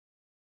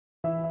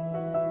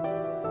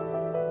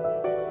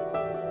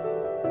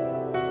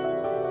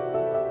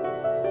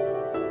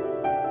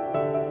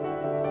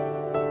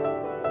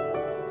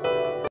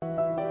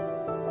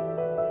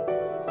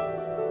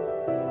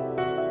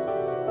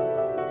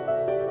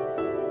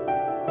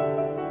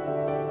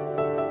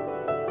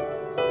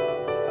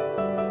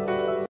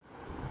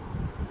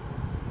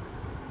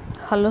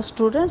Hello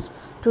students,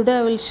 today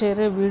I will share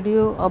a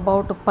video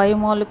about pi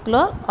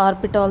molecular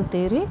orbital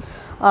theory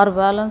or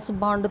valence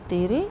bond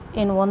theory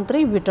in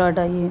 1,3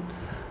 butadiene.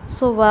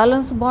 So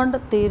valence bond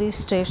theory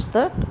states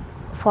that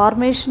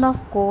formation of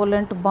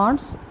covalent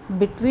bonds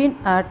between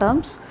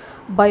atoms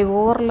by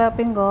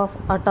overlapping of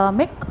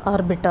atomic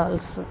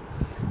orbitals.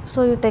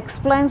 So it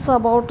explains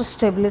about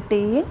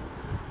stability in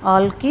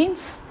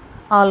alkenes,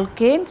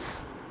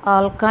 alkanes,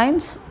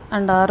 alkynes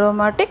and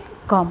aromatic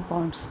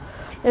compounds.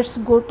 Let's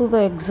go to the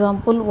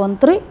example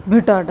 1,3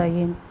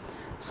 butadiene.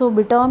 So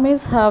butadiene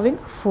is having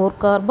 4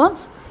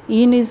 carbons.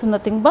 Ene is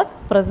nothing but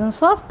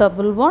presence of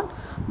double bond.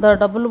 The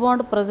double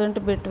bond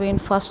present between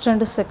first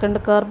and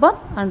second carbon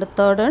and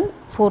third and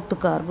fourth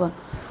carbon.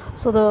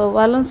 So the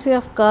valency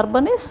of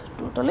carbon is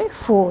totally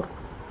 4.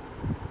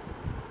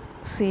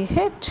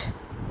 CH,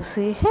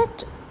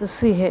 CH,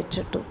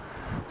 CH2.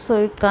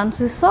 So it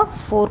consists of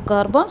 4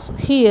 carbons.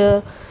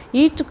 Here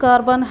each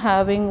carbon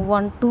having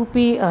one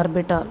 2p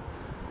orbital.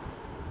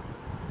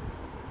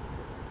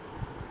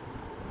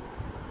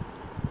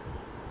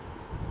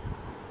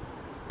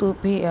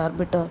 2p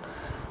orbital.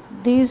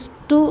 These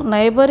two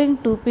neighboring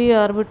 2p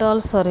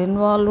orbitals are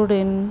involved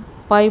in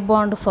pi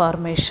bond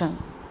formation.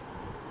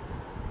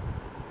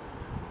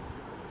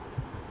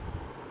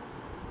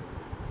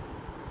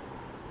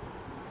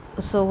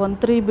 So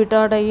 1,3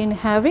 butadiene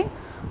having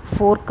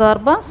 4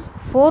 carbons,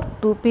 4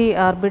 2p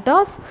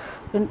orbitals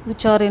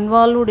which are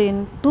involved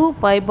in 2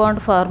 pi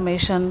bond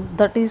formation,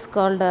 that is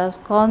called as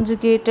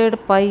conjugated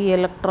pi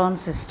electron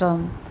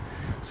system.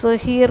 So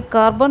here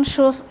carbon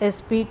shows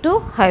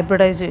sp2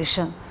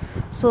 hybridization.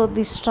 So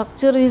the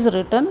structure is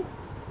written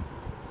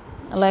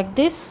like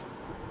this.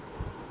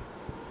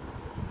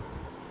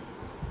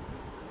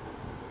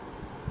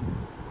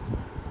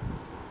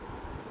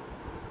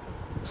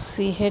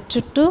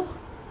 CH2,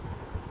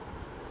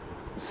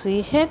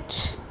 CH,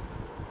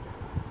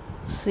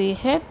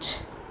 CH,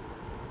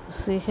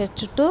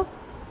 CH2,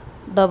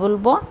 double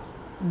bond,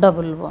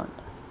 double bond.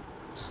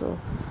 So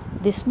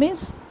this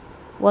means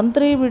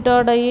 1,3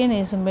 butadiene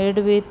is made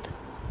with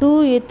 2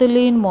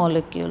 ethylene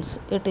molecules.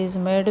 It is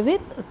made with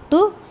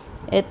 2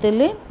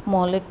 ethylene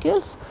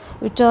molecules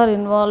which are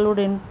involved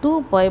in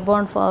 2 pi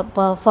bond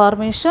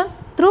formation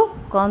through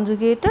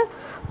conjugated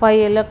pi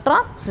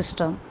electron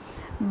system.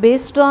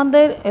 Based on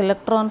their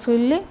electron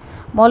filling,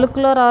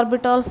 molecular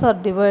orbitals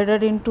are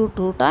divided into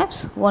 2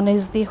 types. One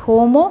is the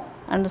homo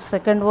and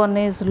second one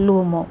is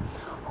LUMO.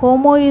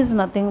 Homo is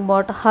nothing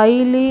but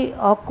highly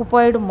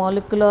occupied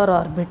molecular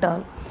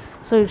orbital.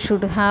 So it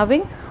should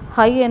having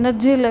high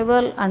energy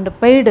level and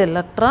paired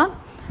electron.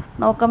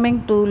 Now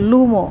coming to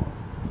LUMO,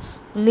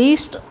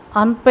 least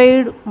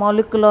unpaired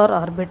molecular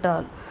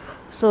orbital.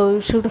 So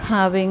it should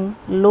having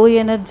low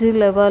energy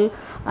level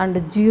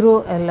and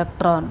 0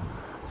 electron.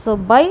 So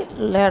by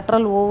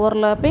lateral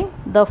overlapping,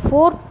 the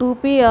 4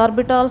 2p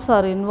orbitals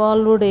are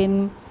involved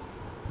in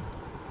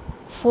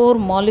 4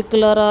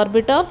 molecular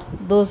orbital.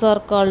 Those are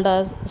called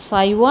as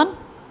psi1,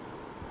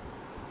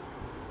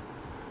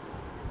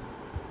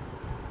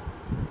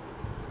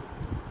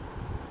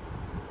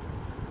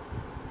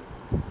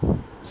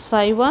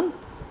 psi1,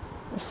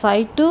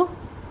 psi2,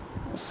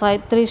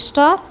 psi3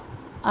 star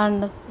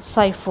and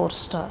psi4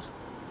 star.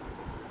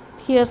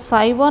 Here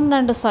psi1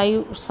 and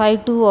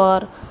psi2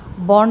 are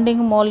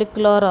bonding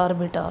molecular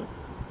orbital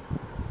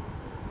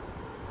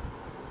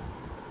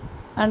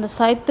and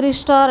psi3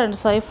 star and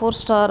psi4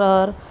 star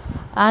are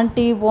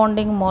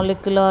anti-bonding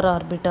molecular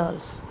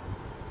orbitals.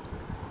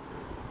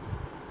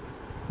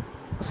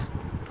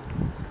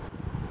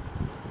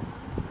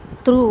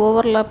 Through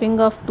overlapping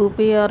of 2p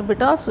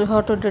orbitals, we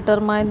have to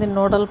determine the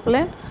nodal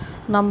plane,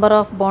 number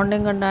of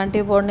bonding and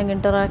anti-bonding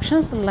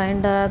interactions,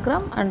 line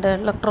diagram and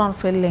electron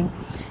filling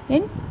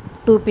in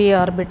 2p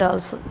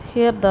orbitals.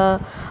 Here the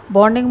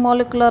bonding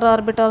molecular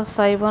orbitals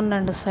psi1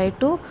 and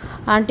psi2,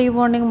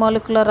 anti-bonding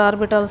molecular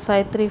orbitals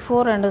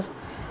psi3 and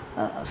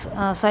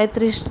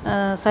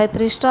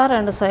psi3 star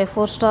and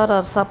psi4 star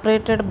are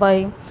separated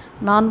by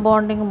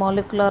non-bonding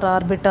molecular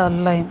orbital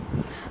line.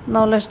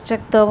 Now let's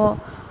check the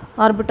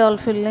orbital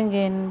filling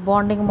in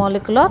bonding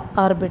molecular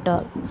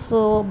orbital.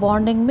 So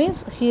bonding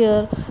means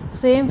here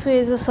same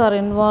phases are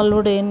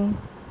involved in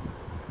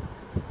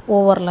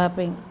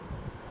overlapping.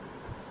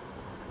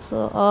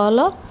 So all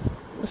are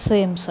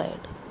same side.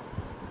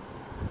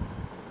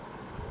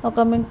 Now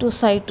coming to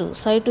psi2.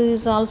 Psi2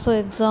 is also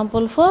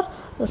example for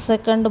the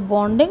second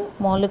bonding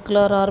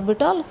molecular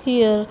orbital.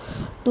 Here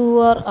 2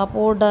 are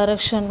upward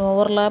direction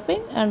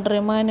overlapping and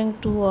remaining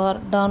 2 are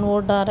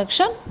downward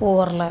direction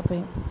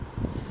overlapping.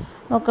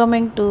 Now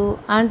coming to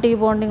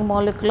anti-bonding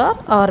molecular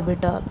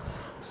orbital.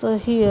 So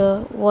here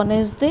one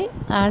is the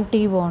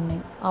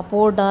anti-bonding,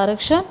 upward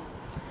direction,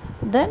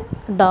 then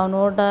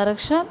downward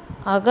direction,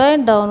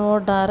 again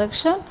downward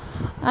direction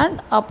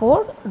and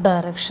upward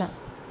direction.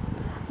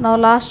 Now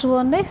last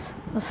one is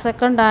the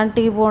second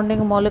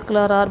anti-bonding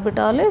molecular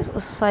orbital is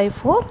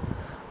psi4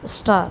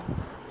 star.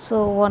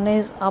 So one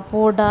is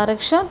upward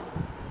direction,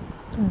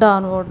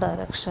 downward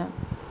direction,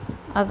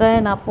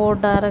 again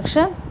upward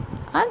direction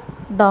and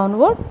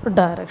downward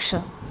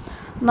direction.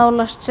 Now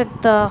let's check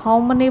the how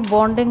many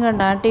bonding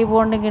and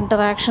anti-bonding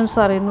interactions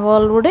are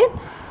involved in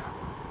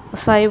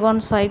psi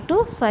 1, psi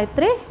 2, psi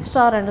 3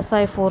 star and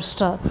psi 4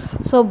 star.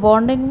 So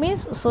bonding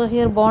means, so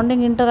here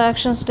bonding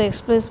interactions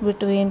takes place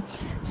between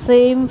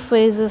same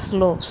phases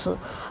lobes.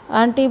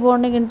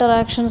 Anti-bonding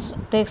interactions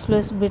takes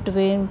place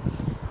between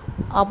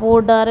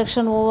upward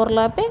direction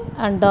overlapping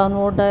and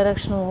downward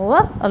direction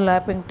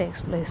overlapping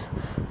takes place.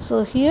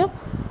 So here,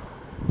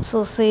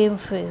 so same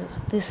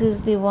phase, this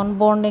is the one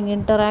bonding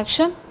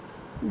interaction,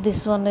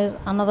 this one is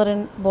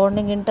another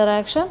bonding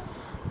interaction,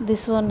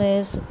 this one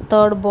is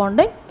third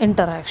bonding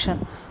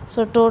interaction.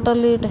 So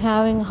totally it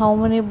having how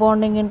many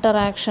bonding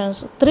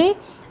interactions? 3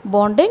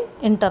 bonding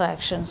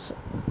interactions.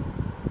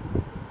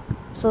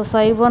 So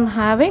psi 1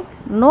 having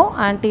no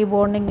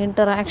anti-bonding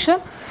interaction.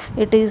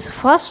 It is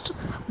first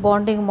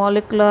bonding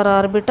molecular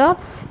orbital.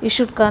 It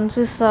should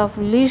consist of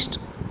least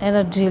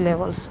energy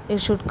levels.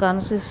 It should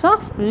consist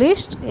of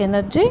least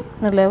energy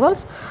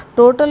levels.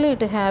 Totally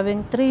it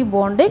having 3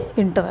 bonding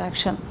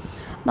interaction.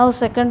 Now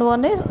second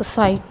one is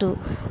psi 2.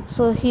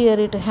 So here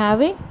it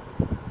having,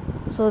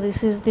 so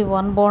this is the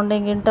one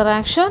bonding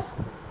interaction.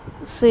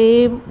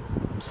 Same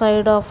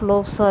side of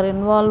lobes are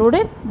involved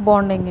in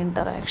bonding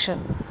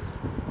interaction.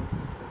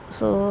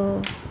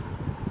 So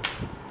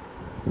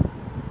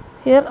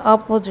here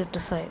opposite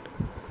side,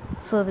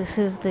 so this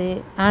is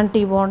the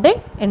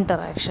anti-bonding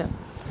interaction.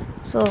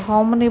 So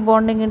how many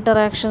bonding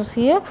interactions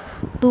here?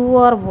 2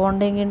 are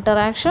bonding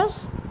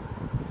interactions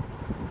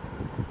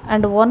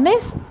and 1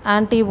 is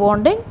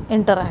anti-bonding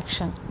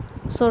interaction.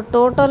 So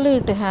totally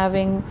it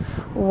having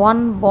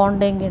 1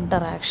 bonding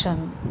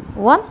interaction.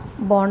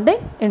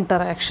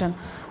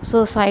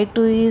 So psi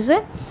 2 is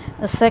a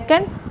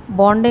second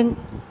bonding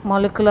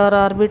molecular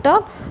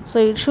orbital. So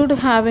it should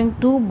having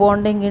 2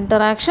 bonding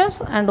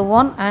interactions and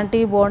 1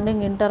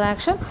 anti-bonding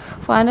interaction.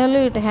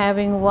 Finally it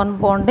having 1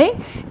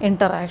 bonding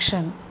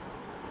interaction.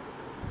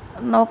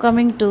 Now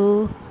coming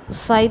to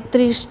psi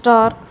 3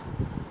 star.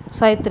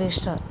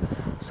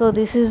 So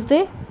this is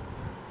the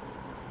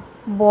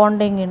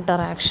bonding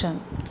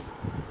interaction.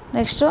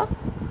 Next one,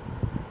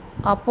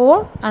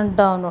 upward and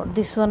downward.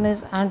 This one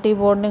is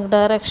anti-bonding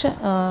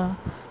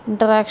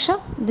interaction.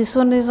 This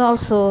one is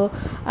also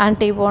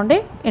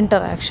anti-bonding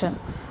interaction.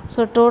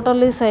 So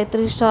totally psi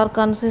 3 star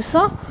consists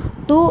of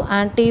 2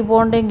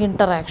 anti-bonding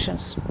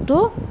interactions.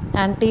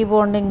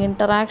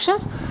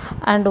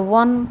 And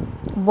 1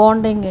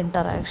 bonding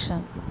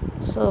interaction.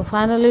 So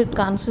finally it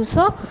consists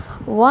of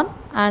 1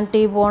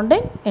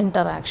 anti-bonding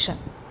interaction.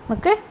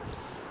 Okay.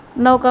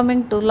 Now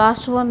coming to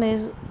last one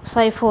is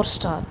psi 4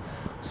 star.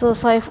 So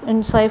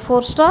in psi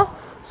 4 star,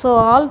 so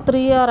all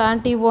 3 are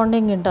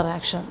anti-bonding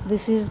interaction.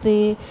 This is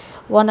the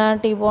one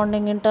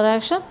anti-bonding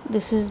interaction,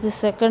 this is the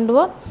second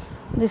one,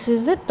 this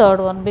is the third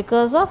one,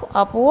 because of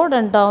upward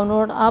and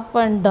downward, up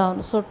and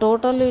down. So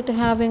totally it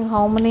having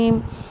how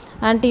many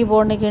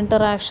anti-bonding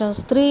interactions?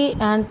 3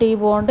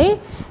 anti-bonding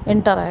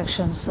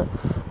interactions.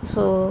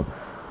 So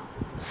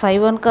psi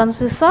 1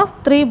 consists of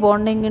 3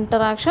 bonding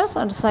interactions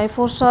and psi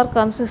 4 star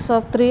consists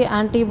of 3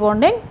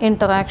 anti-bonding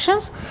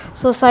interactions.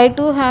 So psi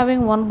 2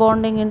 having 1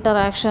 bonding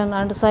interaction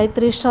and psi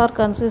 3 star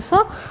consists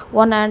of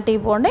 1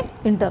 anti-bonding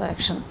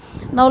interaction.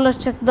 Now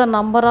let's check the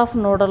number of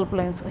nodal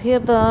planes. Here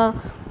the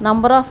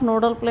number of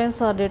nodal planes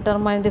are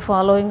determined the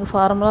following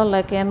formula,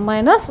 like n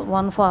minus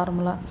 1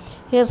 formula.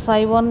 Here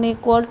psi 1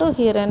 equal to,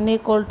 here n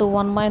equal to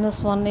 1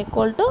 minus 1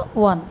 equal to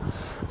 1.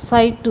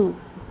 Psi 2,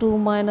 2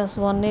 minus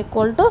 1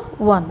 equal to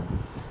 1.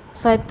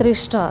 Psi 3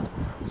 star,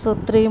 so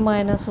 3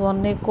 minus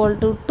 1 equal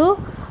to 2,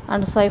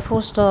 and psi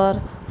 4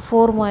 star,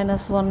 4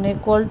 minus 1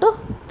 equal to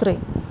 3.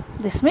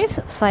 This means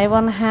psi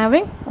 1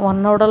 having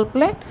 1 nodal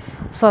plane,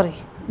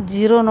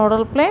 0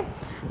 nodal plane,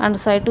 and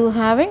psi 2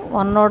 having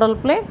 1 nodal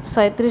plane.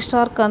 Psi 3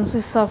 star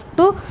consists of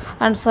 2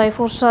 and psi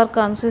 4 star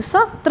consists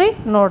of 3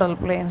 nodal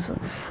planes.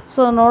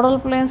 So nodal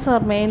planes are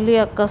mainly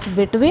occurs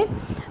between,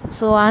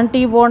 so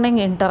anti-bonding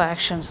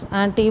interactions.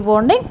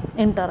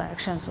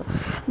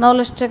 Now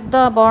let's check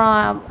the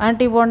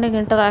anti-bonding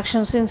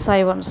interactions in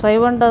psi 1. Psi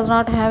 1 does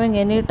not having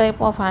any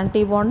type of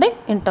anti-bonding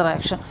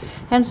interaction,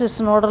 hence its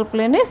nodal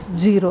plane is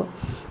 0.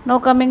 Now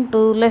coming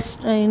to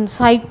in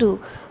psi 2,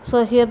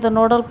 so here the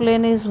nodal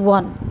plane is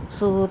 1,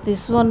 so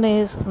this one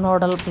is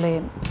nodal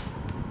plane.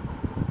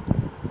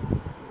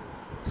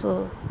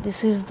 So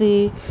this is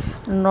the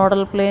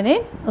nodal plane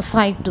in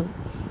psi 2.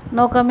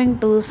 Now coming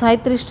to psi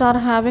 3 star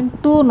having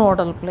 2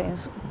 nodal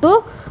planes.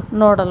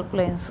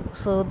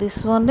 So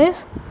this one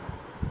is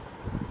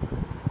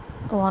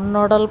 1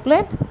 nodal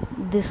plane,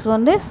 this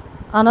one is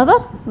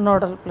another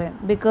nodal plane,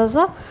 because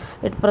of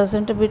it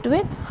present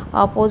between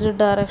opposite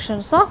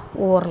directions of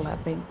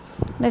overlapping.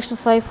 Next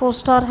psi 4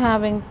 star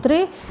having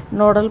 3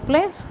 nodal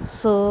planes,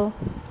 so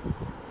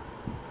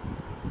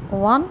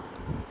 1,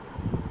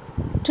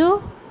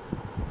 2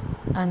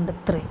 and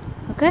 3.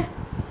 Okay,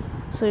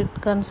 so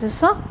it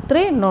consists of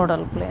 3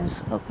 nodal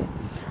planes. Okay,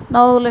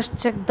 now let's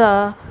check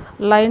the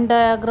line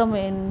diagram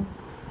in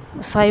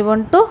psi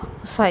 1 to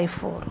psi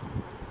 4.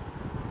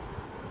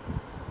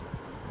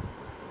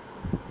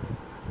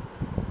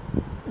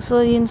 So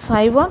in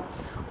psi 1,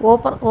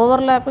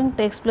 overlapping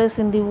takes place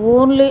in the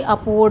only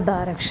upward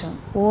direction,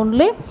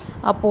 only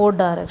upward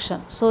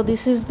direction. So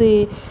this is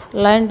the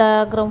line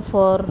diagram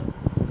for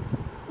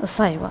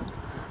psi 1.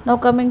 Now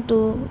coming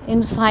to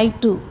in psi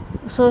 2,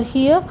 so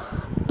here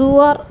two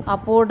are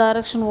upward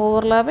direction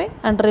overlapping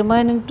and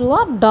remaining two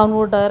are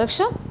downward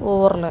direction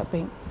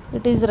overlapping.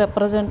 It is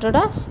represented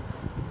as,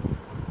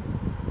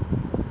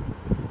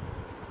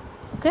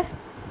 okay.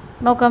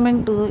 Now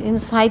coming to in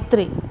psi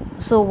 3,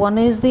 so one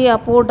is the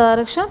upward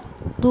direction,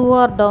 two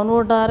are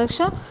downward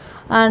direction,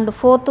 and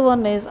fourth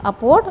one is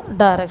upward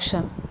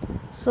direction.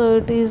 So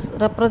it is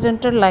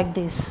represented like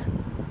this: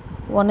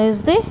 one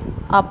is the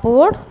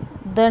upward,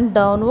 then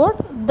downward,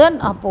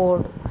 then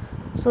upward.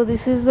 So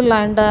this is the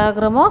line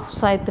diagram of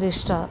psi 3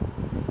 star.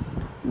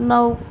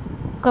 Now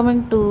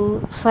coming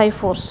to psi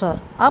 4 star,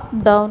 up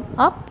down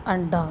up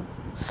and down.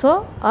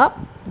 So up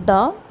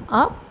down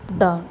up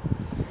down.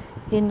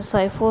 In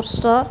psi 4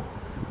 star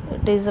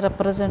it is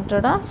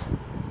represented as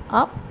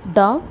up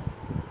down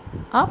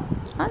up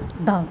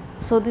and down.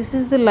 So this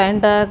is the line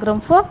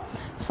diagram for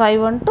psi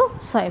 1 to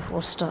psi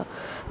 4 star.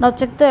 Now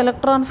check the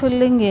electron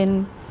filling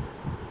in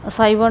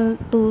psi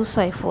 1 to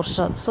psi 4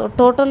 star. So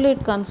totally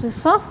it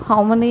consists of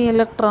how many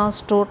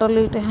electrons?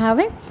 Totally it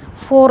having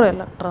 4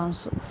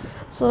 electrons.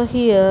 So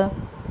here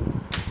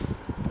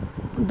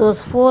those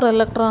 4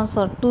 electrons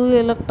or 2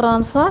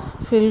 electrons are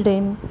filled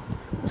in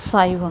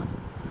psi 1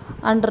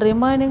 and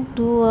remaining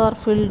 2 are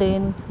filled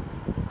in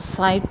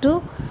psi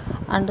 2,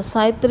 and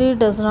psi 3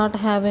 does not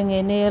having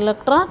any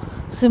electron.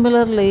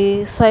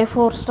 Similarly psi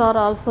 4 star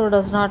also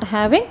does not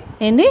having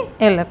any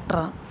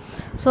electron.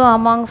 So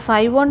among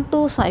psi 1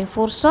 to psi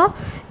 4 star,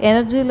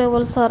 energy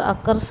levels are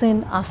occurs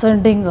in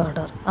ascending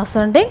order.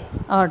 Ascending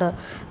order.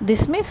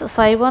 This means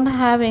psi 1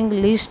 having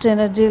least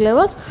energy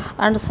levels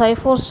and psi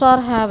 4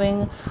 star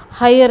having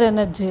higher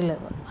energy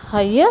level.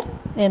 Higher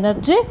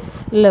energy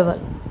level.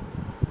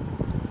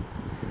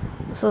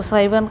 So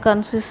psi 1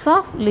 consists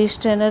of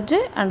least energy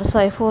and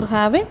psi 4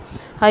 having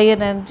higher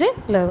energy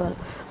level.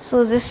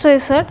 So just I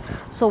said,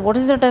 so what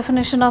is the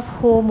definition of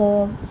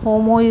HOMO?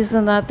 HOMO is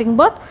nothing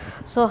but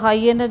so high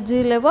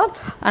energy level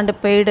and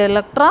paid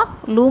electron.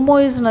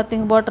 LUMO is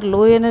nothing but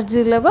low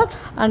energy level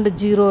and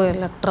zero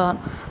electron.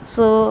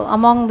 So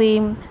among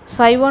the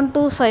psi 1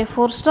 to psi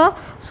 4 star,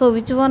 so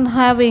which one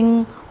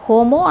having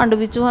HOMO and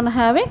which one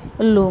having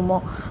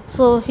LUMO?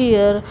 So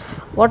here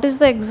what is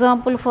the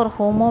example for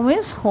HOMO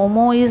means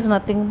HOMO is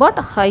nothing but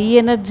high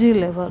energy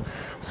level.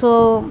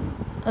 So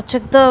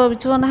check the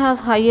which one has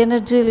high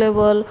energy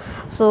level.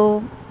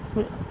 So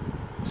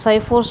psi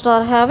 4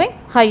 star having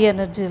high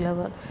energy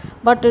level,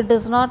 but it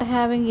is not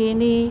having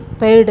any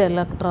paired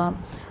electron.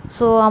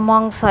 So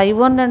among psi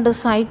 1 and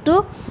psi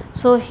 2,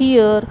 so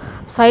here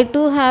psi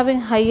 2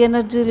 having high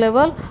energy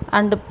level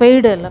and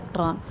paired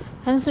electron,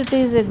 hence it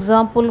is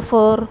example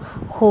for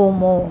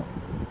HOMO.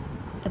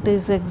 It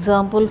is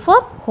example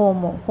for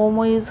HOMO.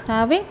 HOMO is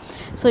having,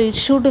 so it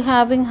should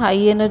having high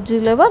energy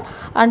level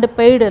and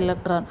paired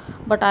electron,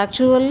 but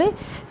actually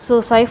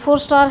so psi 4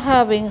 star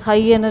having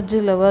high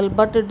energy level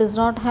but it is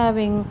not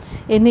having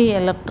any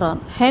electron,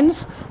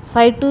 hence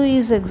psi 2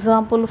 is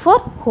example for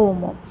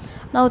HOMO.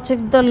 Now check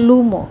the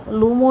LUMO.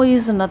 LUMO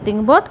is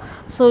nothing but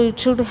so it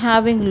should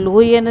having low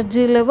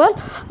energy level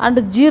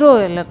and zero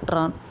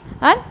electron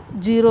and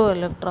zero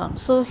electron.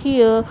 So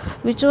here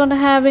which one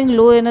having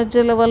low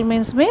energy level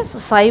means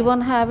psi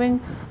 1 having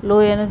low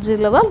energy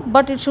level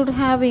but it should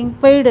having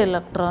paired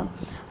electron.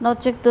 Now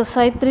check the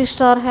psi 3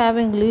 star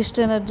having least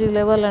energy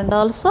level and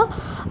also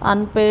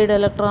unpaired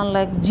electron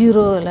like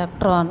zero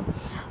electron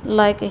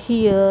like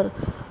here.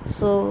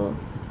 So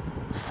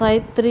psi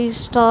 3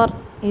 star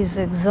is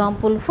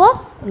example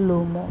for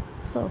LUMO.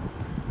 So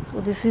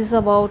this is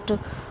about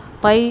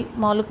pi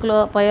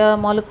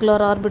molecular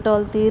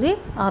orbital theory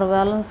or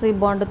valency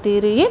bond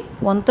theory in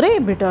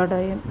 1,3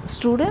 butadiene.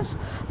 Students,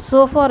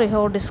 so far I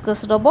have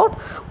discussed about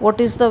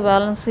what is the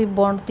valency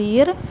bond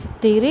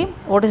theory,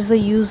 what is the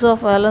use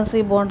of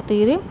valency bond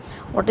theory,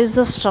 what is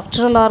the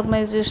structural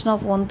organization of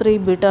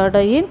 1,3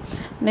 butadiene.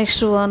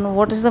 Next one,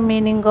 what is the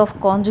meaning of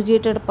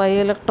conjugated pi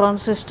electron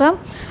system?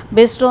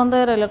 Based on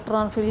their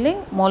electron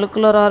filling,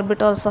 molecular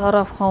orbitals are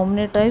of how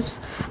many types,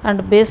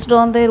 and based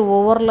on their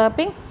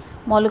overlapping,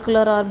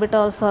 molecular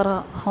orbitals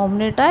are how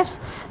many types.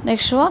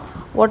 Next one,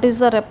 what is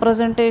the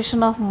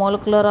representation of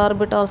molecular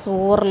orbitals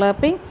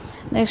overlapping.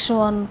 Next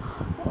one,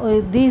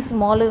 these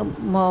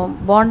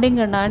bonding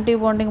and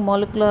anti-bonding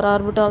molecular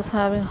orbitals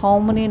having how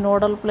many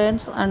nodal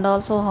planes and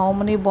also how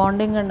many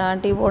bonding and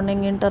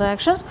anti-bonding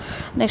interactions.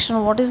 Next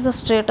one, what is the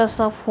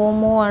status of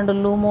HOMO and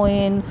LUMO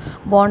in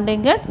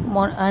bonding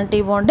and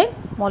anti-bonding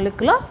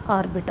molecular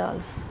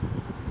orbitals.